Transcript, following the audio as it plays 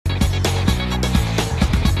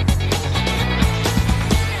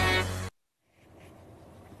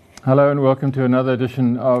Hello and welcome to another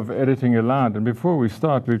edition of Editing Aloud. And before we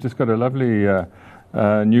start, we've just got a lovely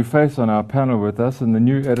new face on our panel with us, and the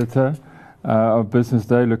new editor of Business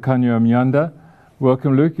Day, Lukhanyo Mnyanda.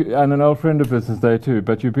 Welcome, Luke, and an old friend of Business Day too,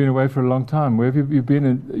 but you've been away for a long time. Where have you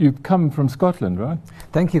been? You've come from Scotland, right?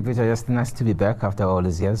 Thank you, Peter. It's nice to be back after all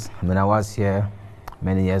these years. I mean, I was here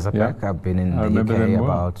many years back. I've been in the UK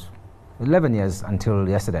about 11 years until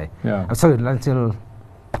yesterday. Yeah. I'm sorry, until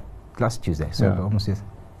last Tuesday, so almost yes.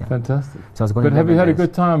 Yeah. Fantastic. So I was going but have you had a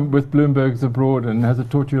good time with Bloomberg's abroad, and has it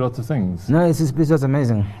taught you lots of things? No, it was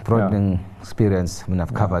amazing, broadening experience. I mean,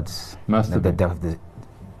 I've covered the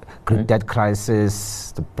debt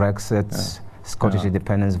crisis, the Brexit, Scottish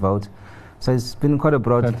independence vote. So it's been quite a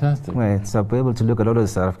broad way. So I'll be able to look at all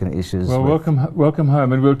those South African issues. Well, welcome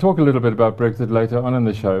home. And we'll talk a little bit about Brexit later on in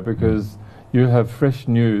the show, because you'll have fresh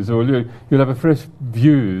news, or you'll have a fresh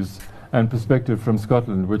views and perspective from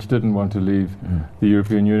Scotland, which didn't want to leave the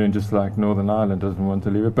European Union, just like Northern Ireland doesn't want to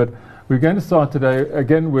leave it. But we're going to start today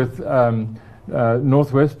again with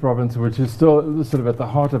Northwest Province, which is still sort of at the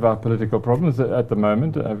heart of our political problems at the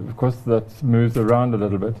moment. Of course, that moves around a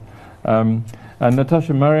little bit. And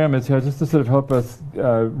Natasha Mariam is here just to sort of help us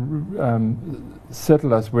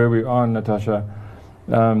settle us where we are, Natasha.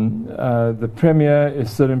 The Premier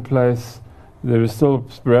is still in place. There is still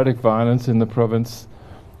sporadic violence in the province.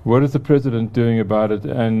 What is the President doing about it,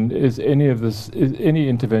 and is any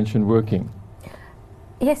intervention working?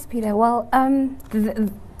 Yes, Peter. Well,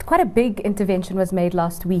 quite a big intervention was made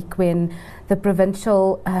last week when the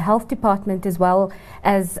provincial health department, as well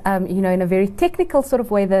as in a very technical sort of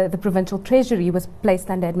way, the provincial treasury was placed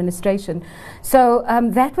under administration. So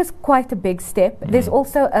that was quite a big step. There's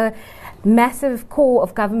also a massive core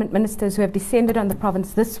of government ministers who have descended on the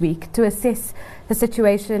province this week to assess the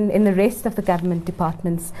situation in the rest of the government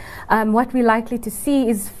departments. What we're likely to see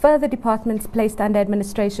is further departments placed under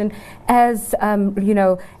administration as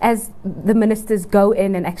as the ministers go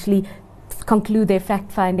in and actually conclude their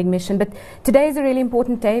fact-finding mission. But today is a really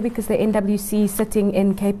important day because the NWC is sitting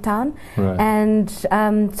in Cape Town, and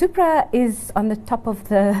SUPRA is on the top of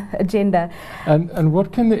the agenda. And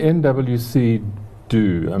what can the NWC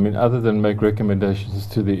do? I mean, other than make recommendations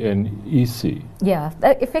to the NEC? Yeah,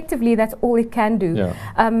 effectively that's all it can do. Yeah.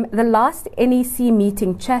 The last NEC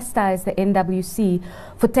meeting chastised the NWC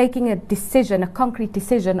for taking a concrete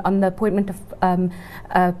decision on the appointment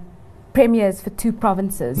of premiers for two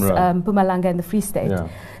provinces, Mpumalanga and the Free State. Yeah.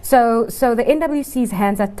 So the NWC's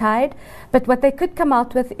hands are tied, but what they could come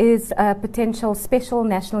out with is a potential special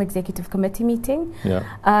National Executive Committee meeting,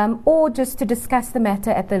 or just to discuss the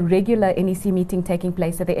matter at the regular NEC meeting taking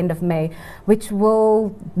place at the end of May, which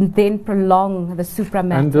will then prolong the SUPRA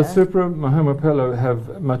matter. And does SUPRA, Mahumapelo,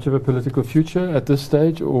 have much of a political future at this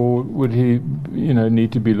stage, or would he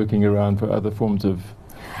need to be looking around for other forms of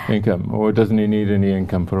income, or doesn't he need any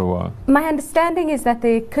income for a while? My understanding is that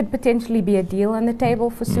there could potentially be a deal on the table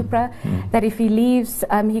for SUPRA, that if he leaves,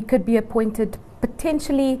 he could be appointed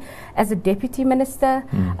potentially as a deputy minister.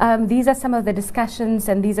 These are some of the discussions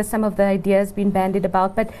and these are some of the ideas being bandied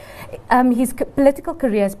about, but his political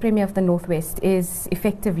career as Premier of the Northwest is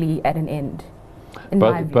effectively at an end.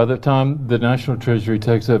 By the time the National Treasury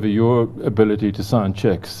takes over your ability to sign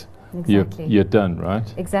checks, you're done,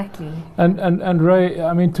 right? Exactly. And Ray,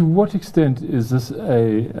 I mean, to what extent is this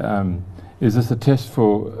a test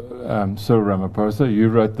for Cyril Ramaphosa? You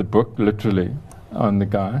wrote the book, literally, on the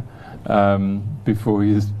guy before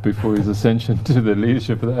his ascension to the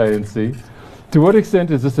leadership of the ANC. To what extent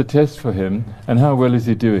is this a test for him, and how well is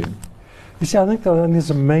he doing? You see, I think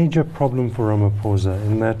there's a major problem for Ramaphosa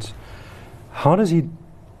in that how does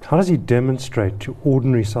he demonstrate to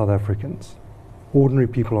ordinary South Africans, ordinary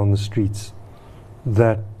people on the streets,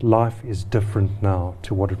 that life is different now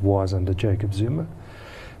to what it was under Jacob Zuma?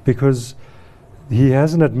 Because he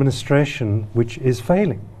has an administration which is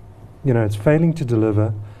failing. It's failing to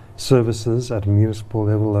deliver services at a municipal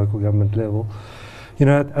level, local government level.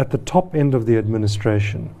 At the top end of the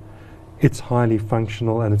administration, it's highly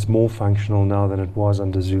functional, and it's more functional now than it was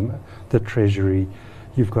under Zuma. The Treasury,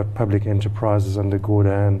 you've got public enterprises under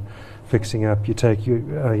Gordhan fixing up. You're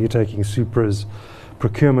taking SUPRA's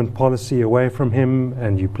procurement policy away from him,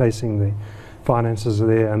 and you're placing the finances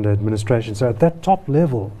there under administration. So at that top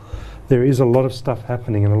level, there is a lot of stuff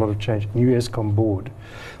happening and a lot of change. New Eskom board.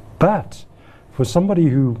 But for somebody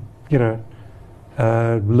who,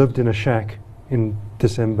 lived in a shack in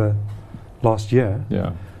December last year,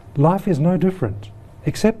 life is no different,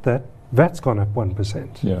 except that VAT's gone up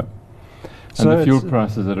 1%. Yeah. So and the fuel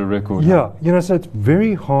prices at a record high. So it's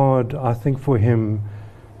very hard, I think, for him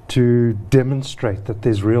to demonstrate that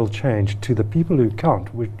there's real change to the people who count,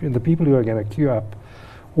 the people who are going to queue up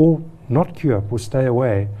or not queue up or stay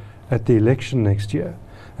away at the election next year.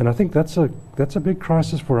 And I think that's a big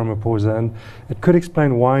crisis for Ramaphosa, and it could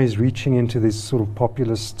explain why he's reaching into these sort of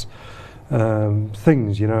populist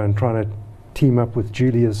things, you know, and trying to team up with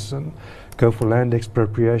Julius and go for land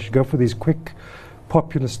expropriation, go for these quick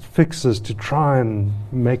populist fixes to try and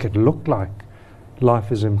make it look like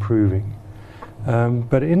life is improving.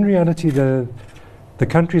 But in reality, the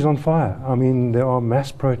country's on fire. I mean, there are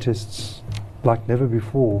mass protests like never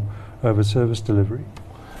before over service delivery.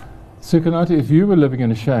 Sikonathi, if you were living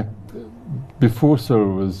in a shack before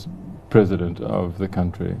Cyril was president of the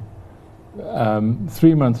country,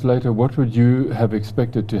 3 months later, what would you have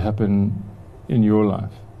expected to happen in your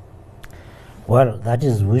life? Well, that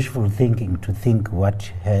is wishful thinking, to think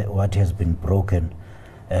what has been broken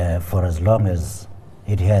for as long as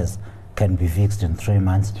it has can be fixed in 3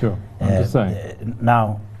 months. Sure, I'm just saying.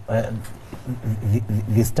 Now,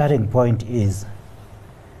 the starting point is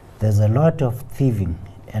there's a lot of thieving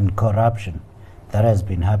and corruption that has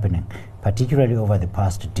been happening, particularly over the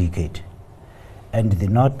past decade. And the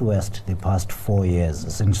Northwest, the past 4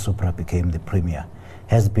 years since Supra became the premier,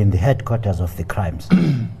 has been the headquarters of the crimes.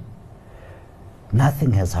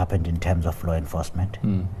 Nothing has happened in terms of law enforcement.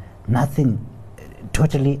 Nothing,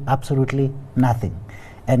 totally, absolutely nothing.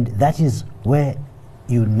 And that is where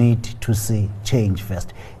you need to see change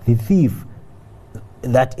first. The thief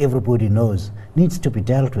that everybody knows needs to be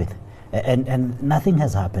dealt with, and nothing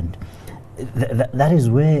has happened. That is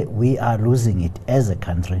where we are losing it as a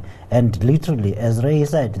country. And literally, as Ray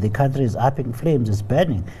said, the country is up in flames, it's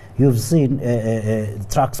burning. You've seen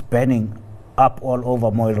trucks burning up all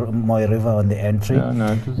over Moy River on the entry. Yeah,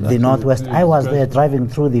 no, the Northwest. I was there driving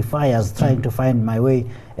through the fires, trying to find my way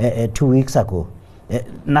 2 weeks ago.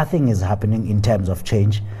 Nothing is happening in terms of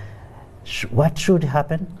change. What should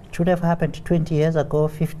happen? Should have happened 20 years ago,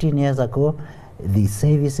 15 years ago. The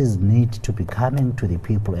services need to be coming to the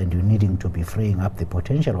people, and you're needing to be freeing up the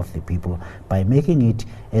potential of the people by making it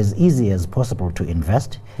as easy as possible to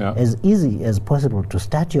invest, as easy as possible to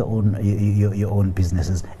start your own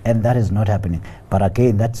businesses, and that is not happening. But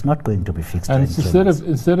again, that's not going to be fixed. And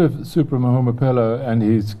instead of Supra Mahumapelo and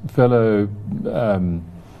his fellow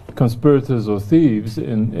conspirators or thieves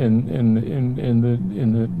in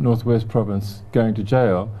the Northwest Province going to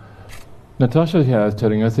jail, Natasha here is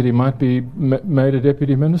telling us that he might be made a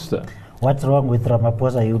deputy minister. What's wrong with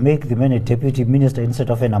Ramaphosa? You make the man a deputy minister instead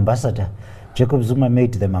of an ambassador. Jacob Zuma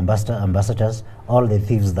made them ambassadors, all the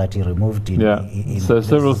thieves that he removed so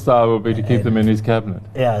Cyril's style will be to keep them in his cabinet.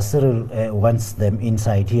 Yeah, Cyril wants them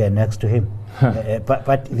inside here next to him.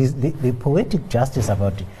 But the poetic justice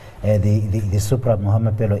about the Supra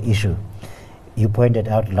Mahumapelo issue, you pointed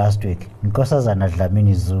out last week, Nkosazana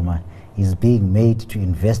Dlamini Zuma is being made to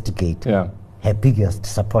investigate her biggest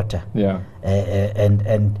supporter.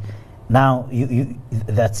 And now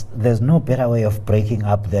there's no better way of breaking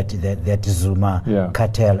up that Zuma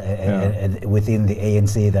cartel within the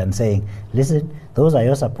ANC than saying, listen, those are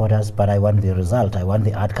your supporters, but I want the result, I want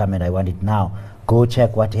the outcome, and I want it now. Go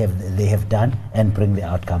check what they have done and bring the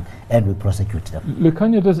outcome, and we prosecute them.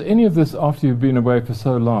 Lukhanya, does any of this, after you've been away for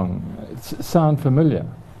so long, sound familiar?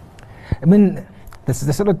 I mean,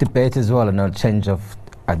 there's sort of debate as well, change of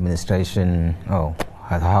administration.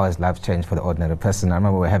 How has life changed for the ordinary person? I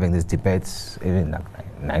remember we were having these debates even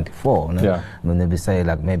like 94. When they would say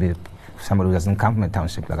like maybe somebody who doesn't come from a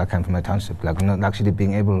township, like I come from a township, like not actually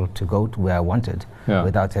being able to go to where I wanted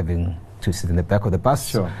without having to sit in the back of the bus.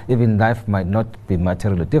 Sure. Even life might not be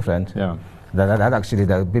materially different. That actually,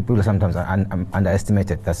 people sometimes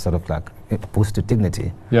underestimate it. That's sort of like a boost to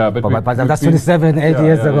dignity. But that's 27, 8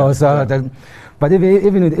 years ago. So, but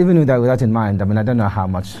even with that in mind, I mean, I don't know how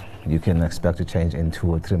much you can expect to change in 2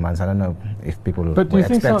 or 3 months. I don't know if people. But do you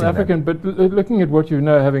think South African? But looking at what you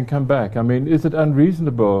know, having come back, I mean, is it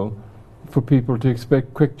unreasonable for people to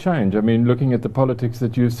expect quick change? I mean, looking at the politics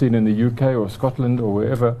that you've seen in the UK or Scotland or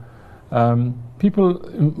wherever, people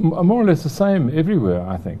are more or less the same everywhere,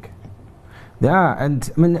 I think. Yeah,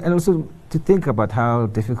 and I mean, and also to think about how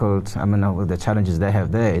difficult, I mean, the challenges they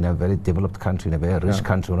have there in a very developed country, in a very rich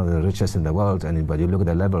country, one of the richest in the world, but you look at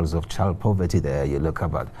the levels of child poverty there, you look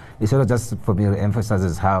about, it sort of just, for me,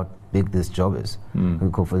 emphasizes how big this job is,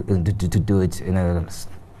 to do it in a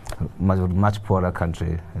much poorer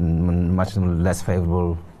country, and much less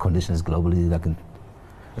favorable conditions globally.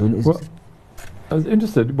 I was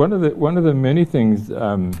interested, one of the many things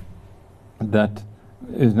that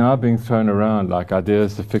is now being thrown around, like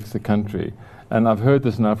ideas to fix the country. And I've heard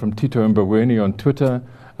this now from Tito Mboweni on Twitter,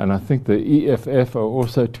 and I think the EFF are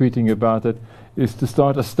also tweeting about it, is to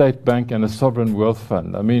start a state bank and a sovereign wealth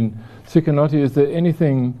fund. I mean, Sikonathi, is there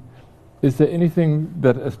anything is there anything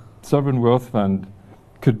that a sovereign wealth fund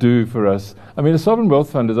could do for us? I mean, a sovereign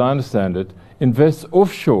wealth fund, as I understand it, invests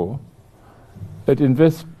offshore. It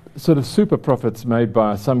invests sort of super profits made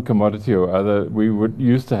by some commodity or other. We would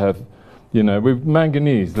used to have,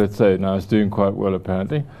 manganese, let's say, now is doing quite well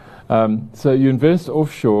apparently. So you invest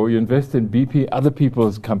offshore, you invest in BP, other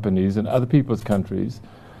people's companies and other people's countries,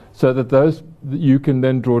 so that you can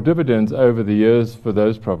then draw dividends over the years for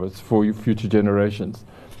those profits for your future generations.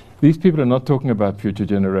 These people are not talking about future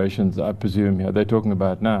generations, I presume here. They're talking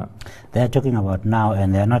about now. They're talking about now,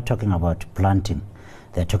 and they're not talking about planting.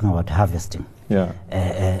 They're talking about harvesting. Yeah.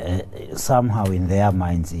 Somehow in their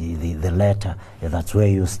minds, the latter, that's where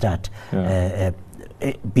you start. Yeah.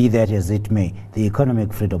 Be that as it may, the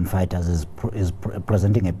Economic Freedom Fighters is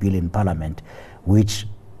presenting a bill in Parliament which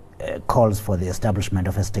calls for the establishment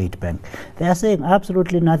of a state bank. They are saying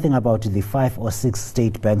absolutely nothing about the 5 or 6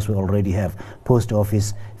 state banks we already have: Post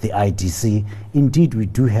Office, the IDC. Indeed, we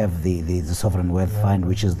do have the Sovereign Wealth Fund,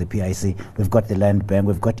 which is the PIC. We've got the Land Bank,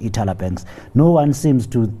 we've got Itala banks. No one seems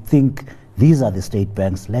to think these are the state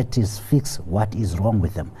banks. Let us fix what is wrong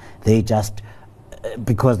with them. They just,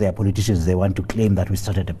 because they are politicians, they want to claim that we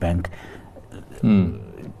started a bank,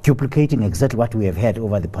 duplicating exactly what we have had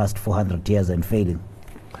over the past 400 years and failing.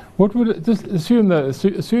 What would it, just assume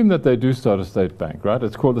that they do start a state bank, right?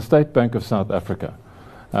 It's called the State Bank of South Africa.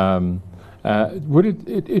 Would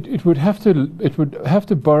it would have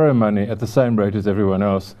to borrow money at the same rate as everyone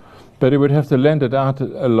else, but it would have to lend it out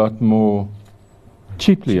a lot more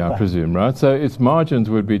cheaply, I presume, right? So its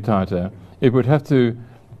margins would be tighter. It would have to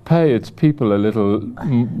pay its people a little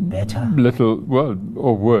better, well,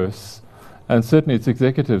 or worse, and certainly its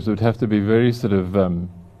executives would have to be very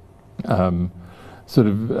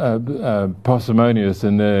parsimonious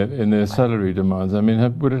in their salary demands. I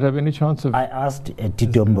mean, would it have any chance of? I asked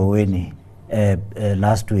Tito Mboweni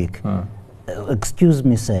last week. Excuse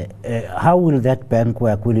me, sir, how will that bank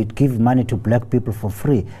work? Will it give money to black people for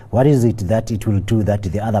free? What is it that it will do that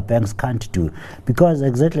the other banks can't do? Because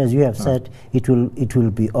exactly as you have said, it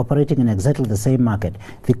will be operating in exactly the same market.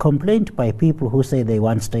 The complaint by people who say they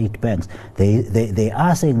want state banks, they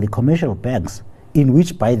are saying the commercial banks, in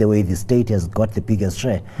which, by the way, the state has got the biggest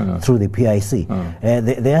share through the PIC.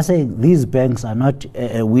 They are saying these banks are not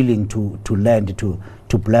willing to lend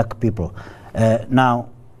to black people. Now,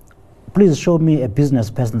 please show me a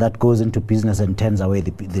business person that goes into business and turns away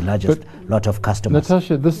the largest lot of customers.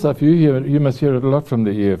 Natasha, this stuff you must hear it a lot from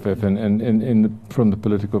the EFF and from the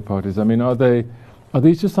political parties. I mean, are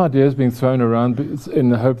these just ideas being thrown around in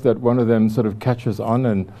the hope that one of them sort of catches on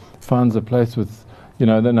and finds a place with?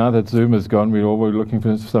 Now that Zuma's gone, we're all looking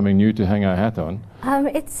for something new to hang our hat on.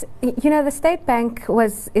 It's the state bank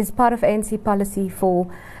is part of ANC policy for,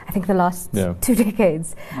 I think, the last 2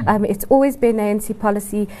 decades. It's always been ANC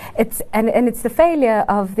policy. It's the failure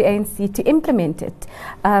of the ANC to implement it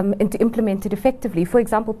and to implement it effectively. For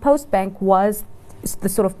example, Postbank was the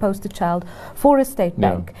sort of poster child for a state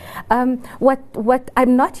bank. What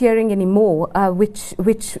I'm not hearing anymore, which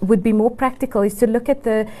would be more practical, is to look at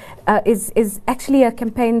is actually a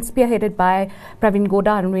campaign spearheaded by Pravin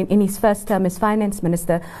Gordhan in his first term as finance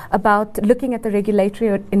minister, about looking at the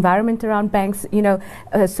regulatory environment around banks,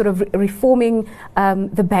 sort of reforming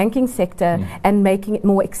the banking sector and making it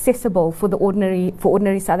more accessible for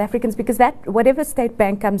ordinary South Africans, because that whatever state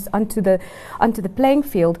bank comes onto the playing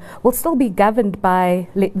field will still be governed by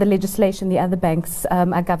the legislation the other banks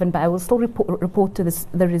are governed by. Will still report to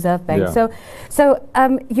the Reserve Bank. So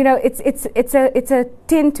it's a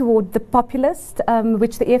tend toward the populist,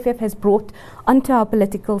 which the EFF has brought onto our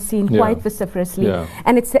political scene quite vociferously,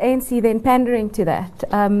 and it's the ANC then pandering to that,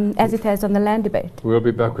 as it has on the land debate. We'll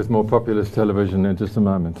be back with more populist television in just a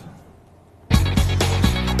moment.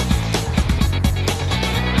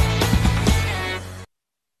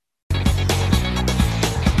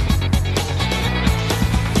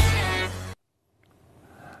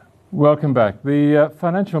 Welcome back. The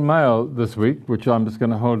Financial Mail this week, which I'm just going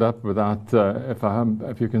to hold up without,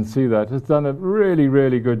 if you can see that, has done a really,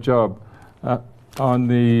 really good job on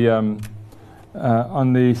the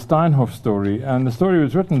Steinhoff story. And the story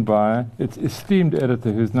was written by its esteemed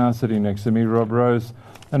editor, who's now sitting next to me, Rob Rose.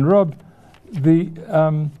 And Rob,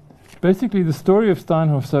 basically the story of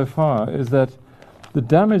Steinhoff so far is that the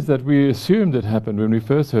damage that we assumed had happened when we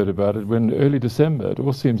first heard about it, when early December, it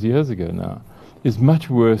all seems years ago now, is much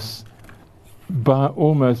worse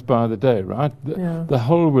almost by the day, right? The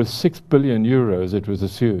whole was 6 billion euros, it was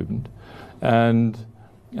assumed, and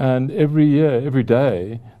every year, every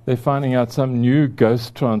day, they're finding out some new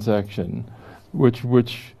ghost transaction, which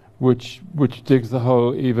digs the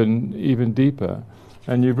hole even deeper.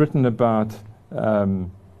 And you've written about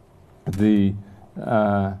the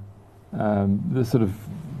sort of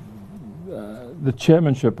the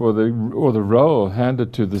chairmanship or the role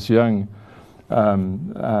handed to this young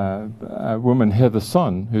woman, Heather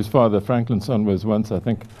Son, whose father, Franklin Son, was once, I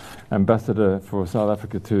think, ambassador for South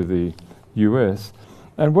Africa to the US.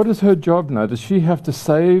 And what is her job now? Does she have to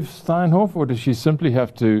save Steinhoff, or does she simply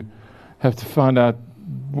have to find out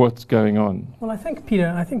what's going on? Well, I think,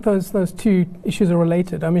 Peter, those two issues are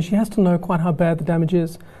related. I mean, she has to know quite how bad the damage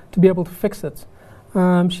is to be able to fix it.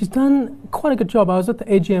 She's done quite a good job. I was at the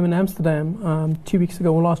AGM in Amsterdam 2 weeks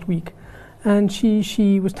ago, or last week, and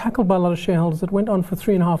she was tackled by a lot of shareholders. It went on for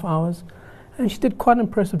 3.5 hours, and she did quite an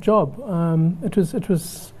impressive job.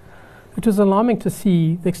 It was alarming to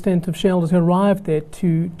see the extent of shareholders who arrived there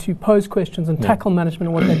to pose questions and tackle management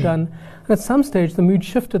and what they'd done. And at some stage, the mood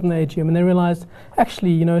shifted in the AGM, and they realized,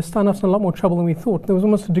 actually, Steinhoff's in a lot more trouble than we thought. There was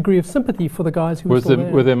almost a degree of sympathy for the guys who were still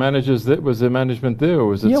there. Were there managers there? Was there management there, or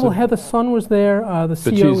was it? Yeah, well, Heather Son was there. The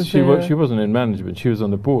CEO was there. She wasn't in management. She was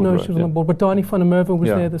on the board. No, right? she was on the board. But Dani van der Merwe was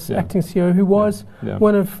there, the acting CEO, who was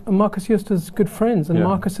one of Marcus Jooster's good friends. And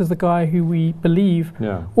Marcus is the guy who we believe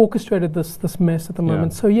orchestrated this mess at the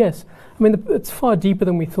moment. So yes, I mean, it's far deeper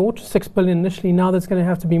than we thought. 6 billion initially. Now there's going to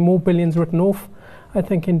have to be more billions written off, I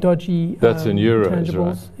think, in dodgy that's in euros,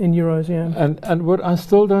 intangibles. Right? In euros, yeah. And what I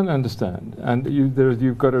still don't understand, and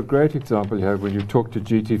you've got a great example here when you talk to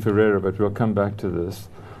GT Ferreira, but we'll come back to this,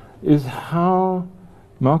 is how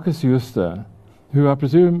Marcus Jooster, who I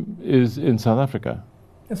presume is in South Africa.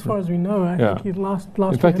 As far as we know, I think he's last.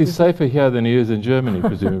 In fact, he's safer here than he is in Germany,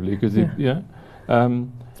 presumably, because he's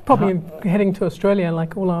probably heading to Australia,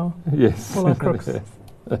 like all our crooks.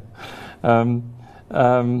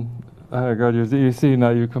 Oh God! You see now,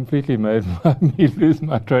 you completely made me lose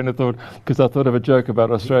my train of thought because I thought of a joke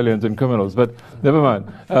about Australians and criminals. But never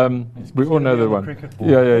mind. We all know that one.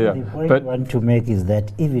 Yeah. The point I want to make is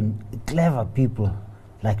that even clever people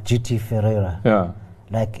like GT Ferreira,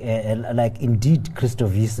 like indeed Christo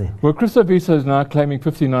Wiese. Well, Christo Wiese is now claiming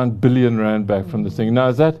 59 billion rand back from this thing. Now,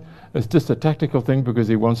 is that it's just a tactical thing because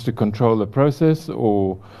he wants to control the process,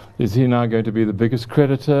 or is he now going to be the biggest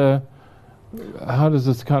creditor? How does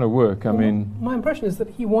this kind of work? I mean, my impression is that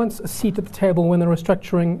he wants a seat at the table when the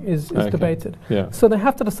restructuring is debated. Yeah. So they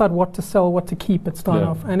have to decide what to sell, what to keep at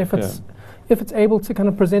Steinhoff, and if it's able to kind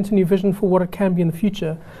of present a new vision for what it can be in the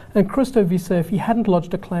future. And Christo Wiese, if he hadn't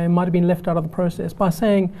lodged a claim, might have been left out of the process by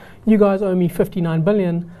saying, "You guys owe me 59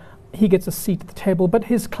 billion." He gets a seat at the table, but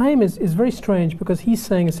his claim is very strange because he's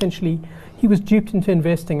saying essentially he was duped into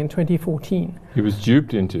investing in 2014. He was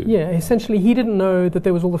duped into? Yeah, essentially he didn't know that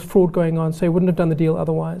there was all this fraud going on, so he wouldn't have done the deal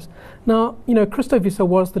otherwise. Now, Christo Wiese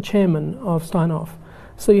was the chairman of Steinhoff,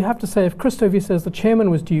 so you have to say if Christo Wiese as the chairman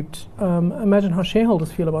was duped, imagine how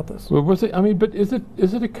shareholders feel about this. Well, was it? I mean, but is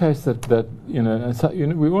it a case that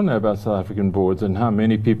we all know about South African boards and how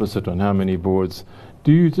many people sit on how many boards?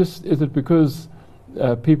 Is it because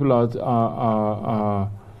people are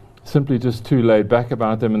simply just too laid back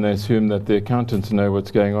about them, and they assume that the accountants know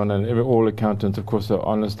what's going on, and all accountants, of course, are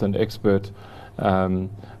honest and expert,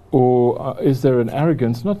 or is there an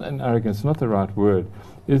arrogance? Not the right word.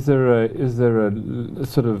 Is there a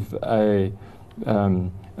sort of a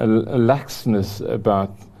laxness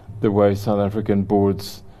about the way South African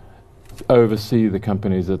boards oversee the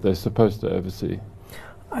companies that they're supposed to oversee?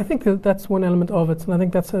 I think that's one element of it, and I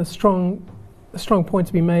think that's a strong point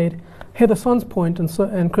to be made. Heather Son's point and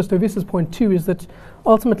Christo Wiese's point too is that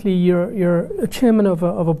ultimately you're a chairman of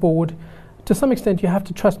a board. To some extent, you have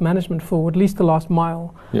to trust management for at least the last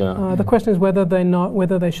mile. Yeah. The question is whether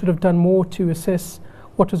they should have done more to assess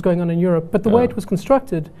what was going on in Europe. But the way it was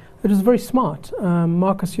constructed, it was very smart.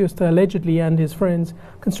 Marcus Jooster allegedly and his friends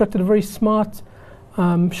constructed a very smart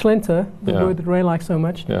Schlenter, the word that Ray likes so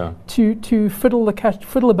much, to fiddle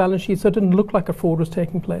the balance sheet so it didn't look like a fraud was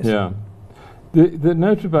taking place. Yeah. The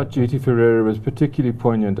note about GT Ferreira was particularly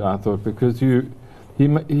poignant, I thought, because he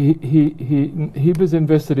was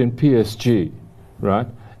invested in PSG, right?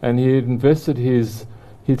 And he'd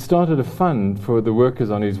started a fund for the workers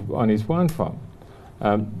on his wine farm,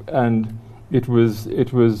 and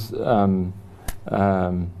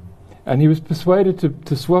and he was persuaded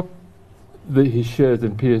to swap his shares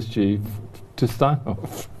in PSG to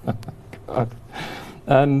Steinhoff. God.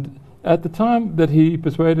 And at the time that he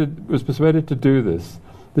was persuaded to do this,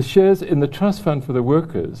 the shares in the trust fund for the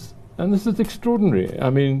workers, and this is extraordinary, I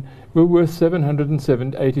mean, were worth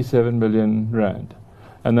 787 million rand,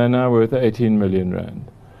 and they're now worth 18 million rand.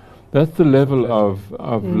 That's the level of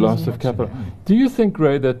loss of capital. Do you think,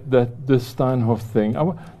 Ray, that this Steinhoff thing,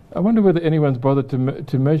 I wonder whether anyone's bothered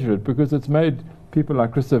to measure it, because it's made people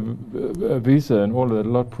like Christo Wiese and all of that a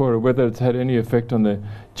lot poorer, whether it's had any effect on the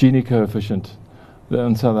Gini coefficient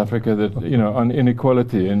in South Africa, that on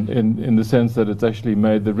inequality in the sense that it's actually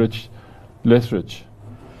made the rich less rich.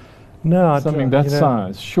 No, something that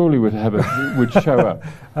size surely would show up.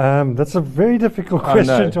 That's a very difficult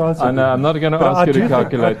question to answer. I know. I'm not going to ask you to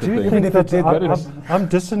calculate the thing. I'm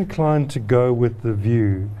disinclined to go with the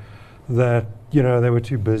view that they were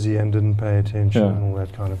too busy and didn't pay attention and all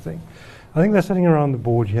that kind of thing. I think they're sitting around the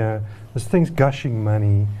board here. This thing's gushing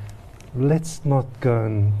money. Let's not go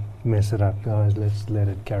and mess it up, guys. Let's let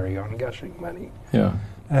it carry on gushing money. Yeah.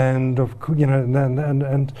 And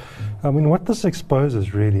and I mean, what this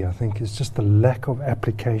exposes really, I think, is just the lack of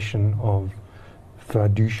application of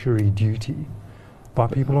fiduciary duty by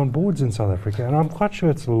people on boards in South Africa, and I'm quite sure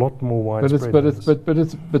it's a lot more widespread.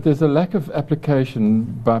 But there's a lack of application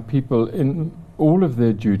by people in all of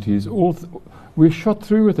their duties. We're shot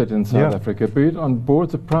through with it in South Africa, be it on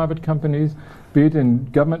boards of private companies, be it in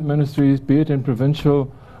government ministries, be it in provincial.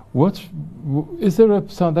 Is there a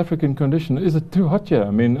South African condition? Is it too hot here?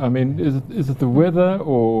 I mean, is it the weather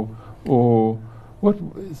or what?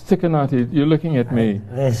 Sikanati, you're looking at me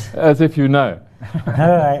as if you know.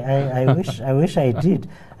 No, I wish I did.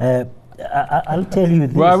 I'll tell you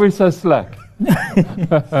this. Why are we so slack?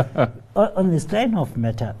 On the Steinhoff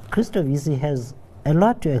matter, Christo Wiese has a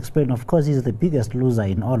lot to explain. Of course, he's the biggest loser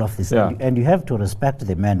in all of this, and you have to respect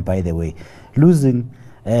the man. By the way, losing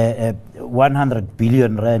 100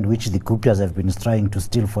 billion rand, which the Guptas have been trying to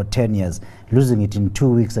steal for 10 years, losing it in 2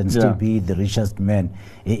 weeks and still be the richest man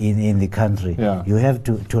in the country. Yeah. You have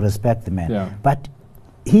to respect the man. Yeah. But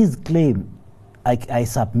his claim, I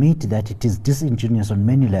submit that it is disingenuous on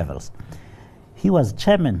many levels. He was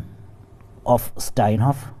chairman of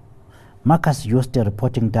Steinhoff, Marcus Jooste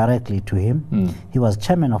reporting directly to him. He was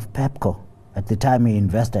chairman of Pepco at the time he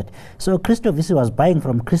invested. So Christo Wiese was buying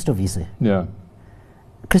from Christo Wiese. Yeah.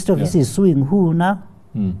 Christo Wiese is suing who now?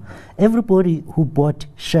 Everybody who bought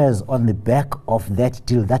shares on the back of that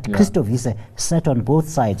deal that Christo Wiese sat on both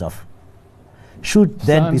sides of should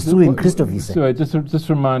then be suing Christo Wiese. So just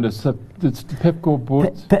remind us, Pepco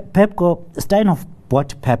bought? Pepco, Steinhoff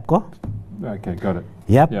bought Pepco. Okay, got it.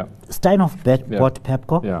 Yep. Steinhoff bought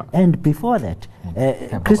Pepco. Yeah. And before that,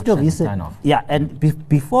 Christo Wiese. Yeah, and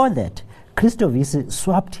before that, Christo Wiese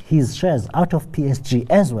swapped his shares out of PSG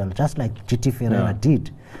as well, just like GT Ferreira did,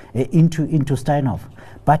 into Steinhoff.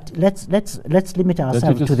 But let's limit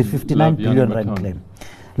ourselves to the 59 billion rand claim.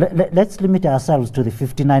 Let's limit ourselves to the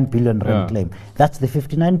 59 billion rand claim. That's the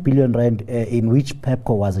 59 billion rand in which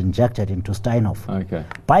Pepco was injected into Steinhoff. Okay.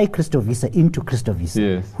 By Christo Wiese into Christo Wiese.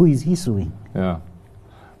 Yes. Who is he suing? Yeah.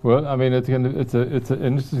 Well, I mean, it's an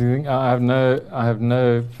interesting thing. I have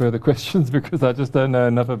no further questions because I just don't know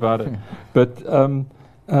enough about it. But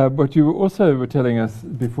what you also were telling us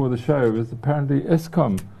before the show was apparently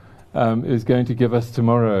Eskom is going to give us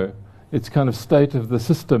tomorrow its kind of state of the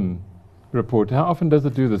system report. How often does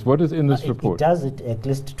it do this? What is in this report? It does it at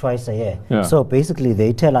least twice a year. Yeah. So basically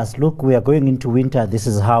they tell us, look, we are going into winter. This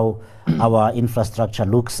is how our infrastructure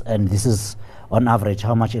looks, and this is on average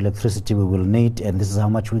how much electricity we will need, and this is how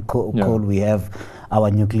much coal we have. Our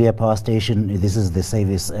nuclear power station, this is the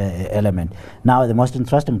service element. Now the most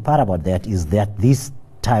interesting part about that is that this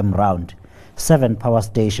time round 7 power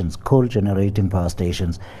stations, coal generating power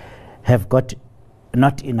stations, have got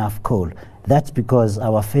not enough coal. That's because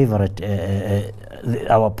our favorite,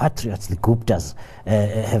 our patriots, the Guptas,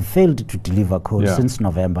 have failed to deliver coal since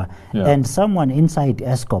November. And someone inside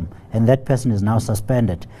Eskom, and that person is now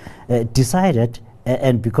suspended, decided,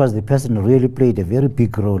 and because the person really played a very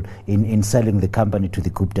big role in selling the company to the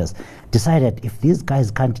Guptas, decided if these guys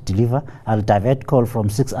can't deliver, I'll divert coal from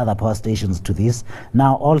 6 other power stations to this.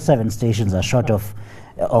 Now all 7 stations are short of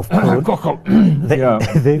coal.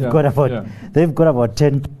 They've got about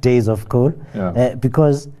 10 days of coal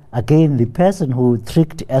because again the person who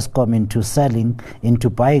tricked Eskom into selling, into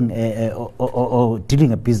buying or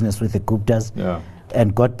dealing a business with the Guptas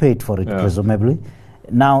and got paid for it presumably,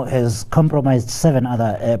 now has compromised 7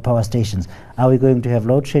 other power stations. Are we going to have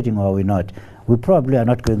load shedding or are we not? We probably are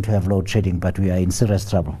not going to have load shedding, but we are in serious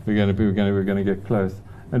trouble. We're going to get close.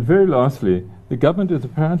 And very lastly, the government is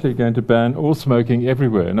apparently going to ban all smoking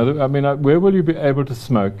everywhere. Where will you be able to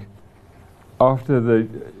smoke after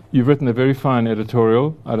you've written a very fine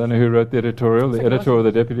editorial. I don't know who wrote the editorial, the editor or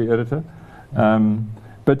the deputy editor.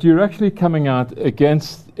 But you're actually coming out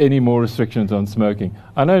against any more restrictions on smoking.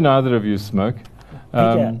 I know neither of you smoke.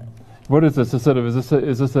 What is this?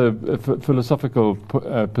 Is this a philosophical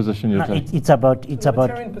position you're taking? It's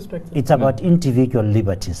about individual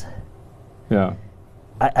liberties. Yeah.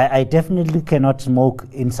 I definitely cannot smoke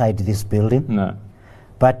inside this building. No.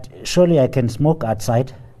 But surely I can smoke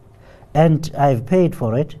outside, and I've paid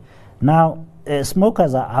for it. Now,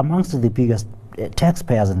 smokers are amongst the biggest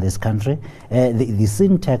taxpayers in this country. The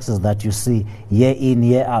sin taxes that you see year in,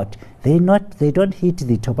 year out, they don't hit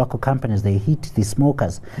the tobacco companies, they hit the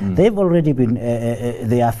smokers. They've already been,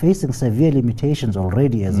 they are facing severe limitations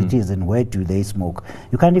already as it is, and where do they smoke?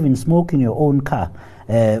 You can't even smoke in your own car.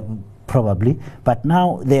 Probably, but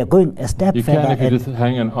now they are going a step further. You can if you just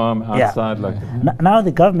hang an arm outside like that. Now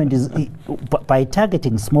the government is, by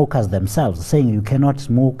targeting smokers themselves, saying you cannot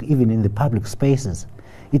smoke even in the public spaces.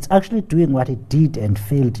 It's actually doing what it did and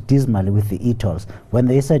failed dismally with the e-tolls. When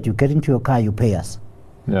they said you get into your car, you pay us.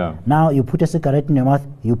 Yeah. Now you put a cigarette in your mouth,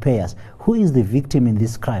 you pay us. Who is the victim in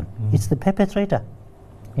this crime? It's the perpetrator.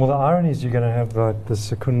 Well, the irony is you're going to have the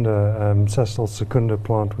Secunda, Sasol Secunda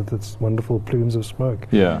plant with its wonderful plumes of smoke.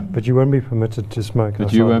 Yeah. But you won't be permitted to smoke.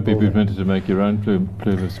 But you won't be permitted to make your own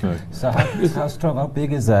plume of smoke. So how strong, how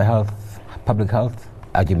big is the public health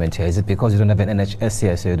argument here? Is it because you don't have an NHS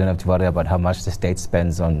here, so you don't have to worry about how much the state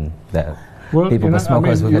spends on the people, the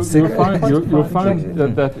smokers who get sick? You'll find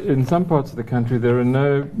that in some parts of the country there are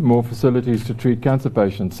no more facilities to treat cancer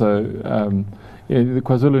patients. So the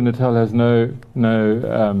KwaZulu-Natal has no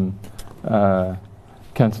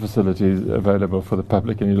cancer facilities available for the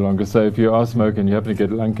public any longer. So if you are smoking and you happen to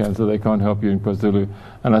get lung cancer, they can't help you in KwaZulu.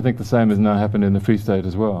 And I think the same has now happened in the Free State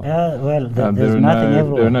as well. Yeah, well, there's nothing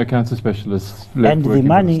everywhere. There are no cancer specialists left and working the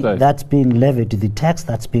money for the state. that's being levied, the tax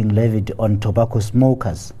that's being levied on tobacco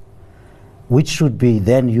smokers, which should be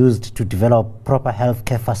then used to develop proper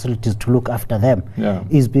healthcare facilities to look after them,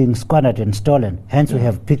 is being squandered and stolen. Hence, we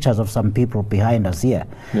have pictures of some people behind us here.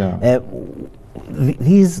 Yeah.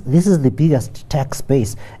 This is the biggest tax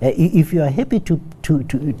base. If you are happy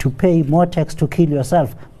to pay more tax to kill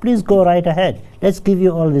yourself, please go right ahead. Let's give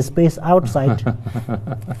you all the space outside.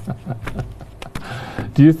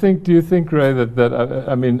 Do you think, Ray, that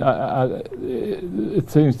I mean, it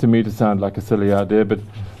seems to me to sound like a silly idea, but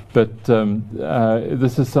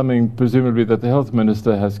this is something presumably that the health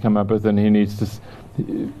minister has come up with, and he needs to.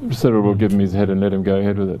 Cyril will give him his head and let him go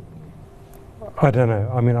ahead with it. I don't know.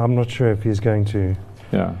 I mean, I'm not sure if he's going to.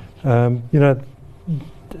 Yeah. You know,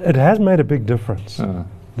 it has made a big difference.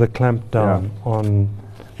 The clamp down on.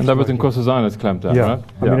 And that was in Nkosazana's clamp down, right?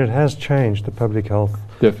 I mean, it has changed the public health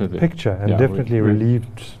picture and definitely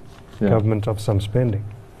relieved government of some spending.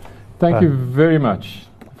 Thank you very much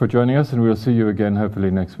for joining us, and we'll see you again hopefully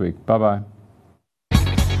next week. Bye-bye.